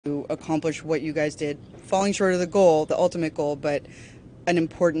accomplish what you guys did, falling short of the goal, the ultimate goal, but an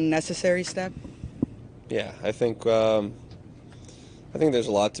important, necessary step? Yeah, I think there's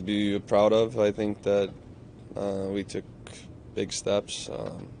a lot to be proud of. I think that we took big steps.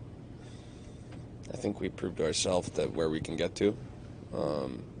 I think we proved to ourselves that where we can get to.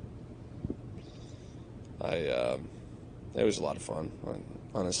 It was a lot of fun.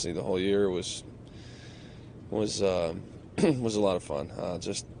 Honestly, the whole year was was a lot of fun.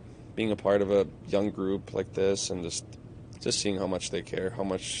 Just being a part of a young group like this, and just seeing how much they care, how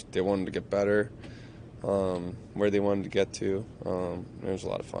much they wanted to get better, where they wanted to get to. It was a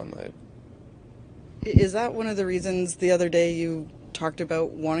lot of fun. Is that one of the reasons the other day you talked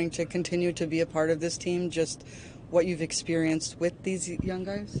about wanting to continue to be a part of this team, just what you've experienced with these young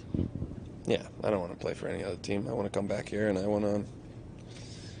guys? Yeah, I don't want to play for any other team. I want to come back here, and I want to.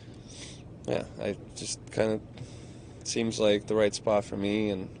 Yeah, I just kind of seems like the right spot for me,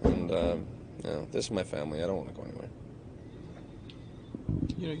 and this is my family. I don't want to go anywhere.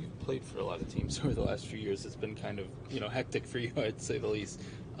 You know, you've played for a lot of teams over the last few years. It's been kind of, hectic for you, I'd say the least.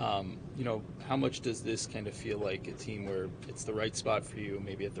 How much does this kind of feel like a team where it's the right spot for you,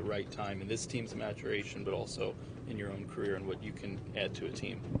 maybe at the right time, in this team's maturation, but also in your own career and what you can add to a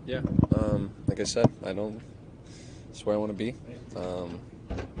team? Yeah, like I said, it's where I want to be.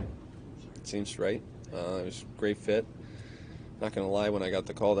 It seems right. It was a great fit. Not going to lie, when I got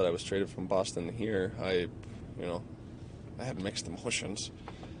the call that I was traded from Boston to here, I had mixed emotions.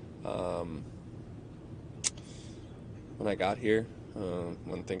 When I got here,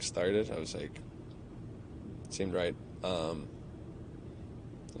 when things started, I was like, it seemed right. I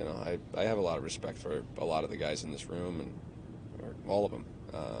have a lot of respect for a lot of the guys in this room, or all of them.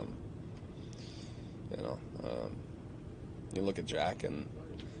 You look at Jack and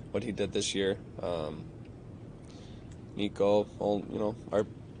what he did this year. Nico, some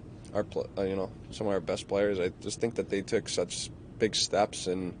of our best players. I just think that they took such big steps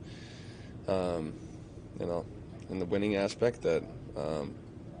in the winning aspect that I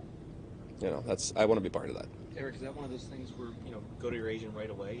want to be part of that. Erik, is that one of those things where go to your agent right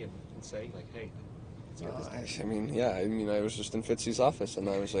away and say like, hey, let's get this done? I was just in Fitzy's office and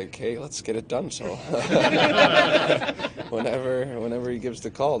I was like, hey, let's get it done. So whenever he gives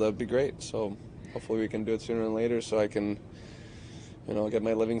the call, that'd be great. So hopefully we can do it sooner than later, so I can get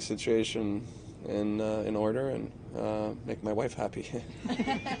my living situation in order and make my wife happy.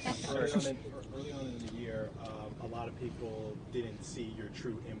 Early on in the year, a lot of people didn't see your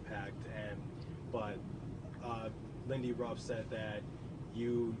true impact, but Lindy Ruff said that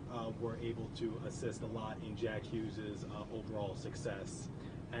you were able to assist a lot in Jack Hughes's overall success.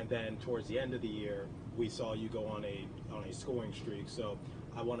 And then towards the end of the year, we saw you go on a scoring streak. So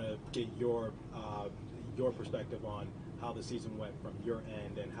I want to get your perspective on how the season went from your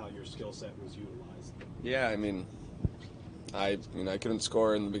end and how your skill set was utilized. Yeah, I couldn't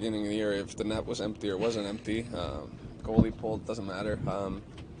score in the beginning of the year if the net was empty or wasn't empty. Goalie pulled, doesn't matter.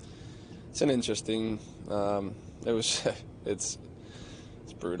 It's an interesting. It's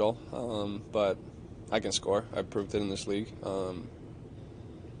brutal, but I can score. I've proved it in this league.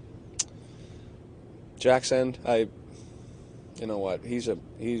 Jack's end, you know what? He's a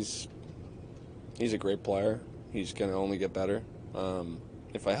great player. He's gonna only get better.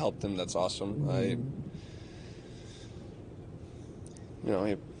 If I helped him, that's awesome.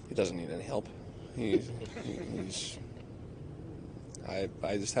 He doesn't need any help. I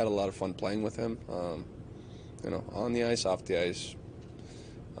just had a lot of fun playing with him. On the ice, off the ice.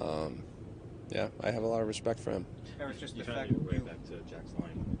 I have a lot of respect for him. Erik, just You the found fact your way back to Jack's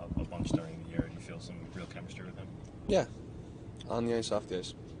line a bunch during the year. Do you feel some real chemistry with him? Yeah, on the ice, off the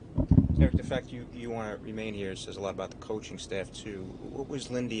ice. Erik, the fact you want to remain here says a lot about the coaching staff too. What was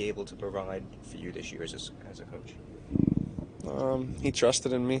Lindy able to provide for you this year as a coach? He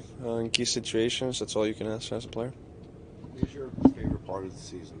trusted in me in key situations. That's all you can ask as a player. What was your favorite part of the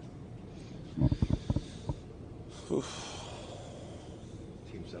season?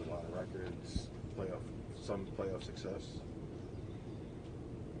 Team set a lot of records, some playoff success.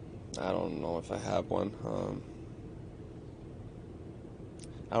 I don't know if I have one.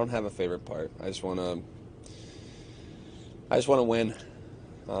 I don't have a favorite part. I just want to win.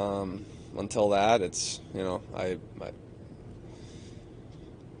 Until that, it's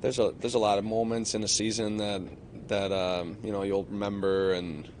there's a lot of moments in a season that you'll remember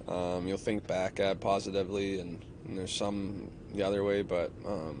and you'll think back at positively, and there's some the other way, but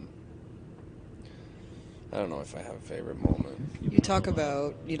I don't know if I have a favorite moment. You talk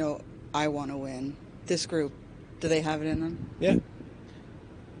about, I want to win. This group, do they have it in them? Yeah.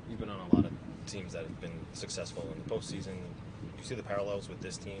 You've been on a lot of teams that have been successful in the postseason. you see the parallels with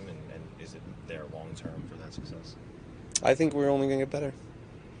this team, and is it there long term for that success? I think we're only going to get better.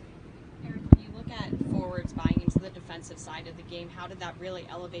 Erik, when you look at forwards buying into the defensive side of the game, how did that really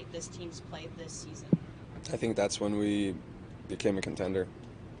elevate this team's play this season? I think that's when we became a contender.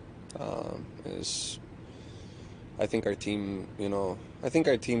 I think our team,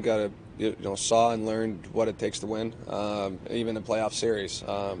 got saw and learned what it takes to win, even a playoff series,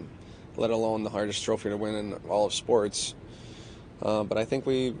 let alone the hardest trophy to win in all of sports. But I think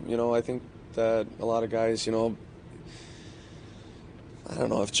I think that a lot of guys, I don't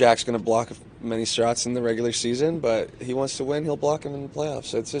know if Jack's going to block many shots in the regular season, but he wants to win, he'll block him in the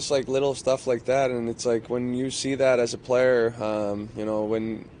playoffs. It's just like little stuff like that, and it's like when you see that as a player,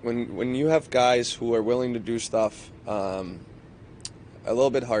 when you have guys who are willing to do stuff a little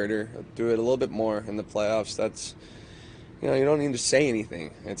bit harder, do it a little bit more in the playoffs, that's, you don't need to say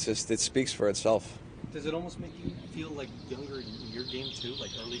anything. It's just, it speaks for itself. Does it almost make you feel like younger in your game too,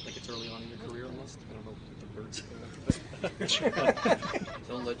 like it's early on in your career almost? I don't know what the birds.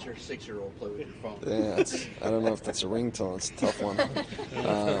 Don't let your 6-year-old play with your phone. Yeah, I don't know if that's a ringtone. It's a tough one.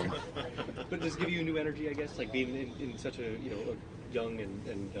 But does it give you a new energy, I guess, like being in such a a young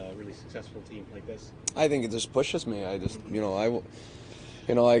and really successful team like this? I think it just pushes me. I just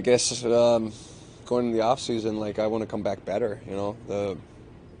I guess going in the off season, like I want to come back better.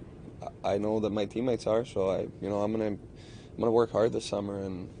 I know that my teammates are, so I'm gonna work hard this summer,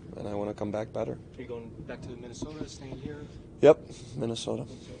 and I want to come back better. Are you going back to Minnesota, staying here? Yep, Minnesota.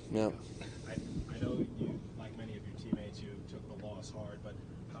 Yeah. I know you, like many of your teammates, you took the loss hard, but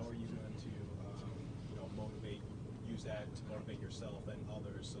how are you going to, use that to motivate yourself and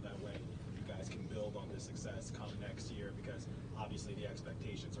others, so that way you guys can build on this success come next year? Because obviously the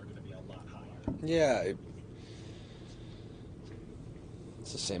expectations are going to be a lot higher. Yeah.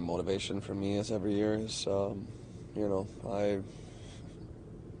 It's the same motivation for me as every year. Is I'm gonna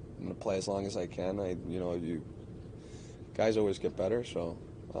play as long as I can. You guys always get better, so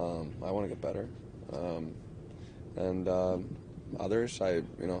I want to get better. And others, I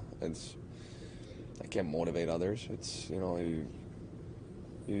can't motivate others. It's you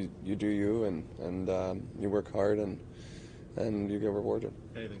do you, and you work hard, and you get rewarded.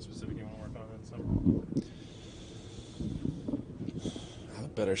 Anything specific you want to work on in summer?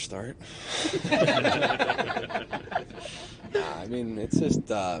 Better start. I mean, it's just,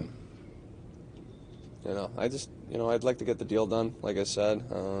 I'd like to get the deal done, like I said.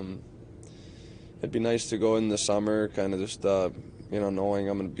 It'd be nice to go in the summer, kind of just, knowing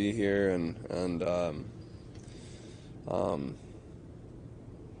I'm going to be here, and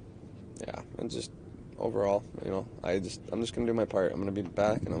just overall, I'm just going to do my part. I'm going to be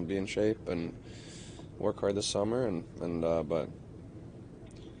back, and I'll be in shape, and work hard this summer, but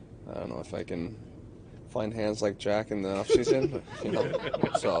I don't know if I can find hands like Jack in the off season,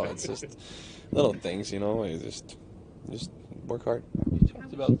 So it's just little things, You just work hard. You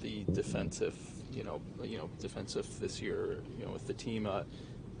talked about the defensive, defensive this year, with the team. A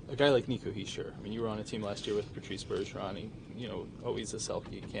guy like Nico Hischier. I mean, you were on a team last year with Patrice Bergeron. Always a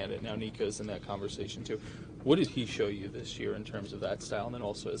Selke candidate. Now Nico's in that conversation too. What did he show you this year in terms of that style, and then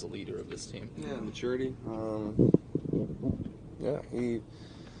also as a leader of this team? Yeah, maturity.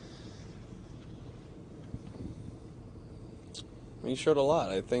 He showed a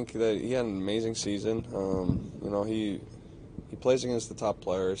lot. I think that he had an amazing season. He plays against the top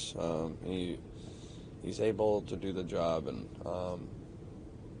players. He's able to do the job, and I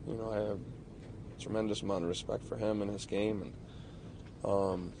have a tremendous amount of respect for him and his game, and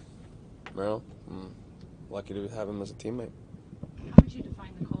I'm lucky to have him as a temeammate. How would you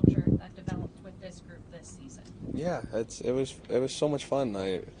define the culture that developed with this group this season? Yeah, it was so much fun.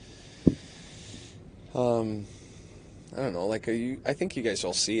 I don't know, I think you guys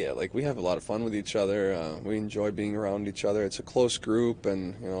all see it. Like, we have a lot of fun with each other. We enjoy being around each other. It's a close group,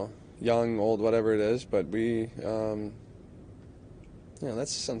 and, young, old, whatever it is. But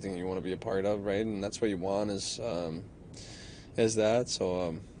that's something you want to be a part of, right? And that's what you want is that.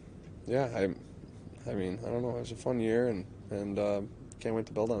 So, I mean, I don't know. It was a fun year, and can't wait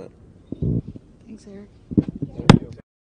to build on it. Thanks, Erik. Thank you.